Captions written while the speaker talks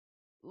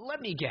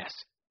Let me guess.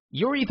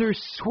 You're either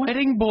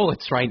sweating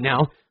bullets right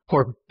now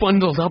or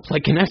bundled up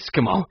like an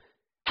Eskimo.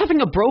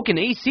 Having a broken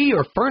AC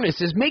or furnace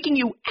is making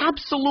you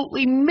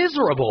absolutely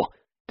miserable.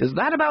 Does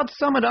that about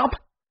sum it up?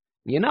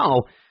 You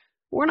know,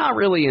 we're not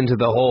really into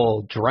the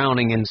whole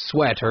drowning in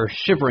sweat or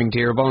shivering to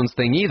your bones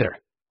thing either.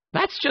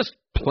 That's just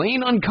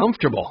plain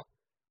uncomfortable.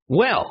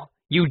 Well,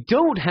 you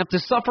don't have to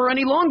suffer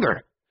any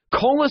longer.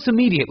 Call us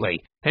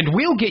immediately, and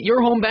we'll get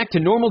your home back to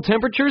normal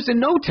temperatures in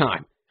no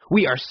time.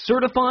 We are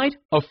certified,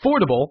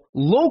 affordable,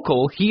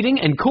 local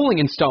heating and cooling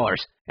installers,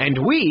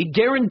 and we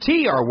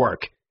guarantee our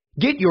work.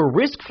 Get your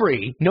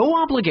risk-free,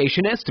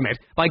 no-obligation estimate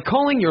by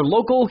calling your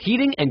local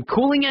heating and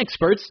cooling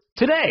experts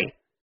today.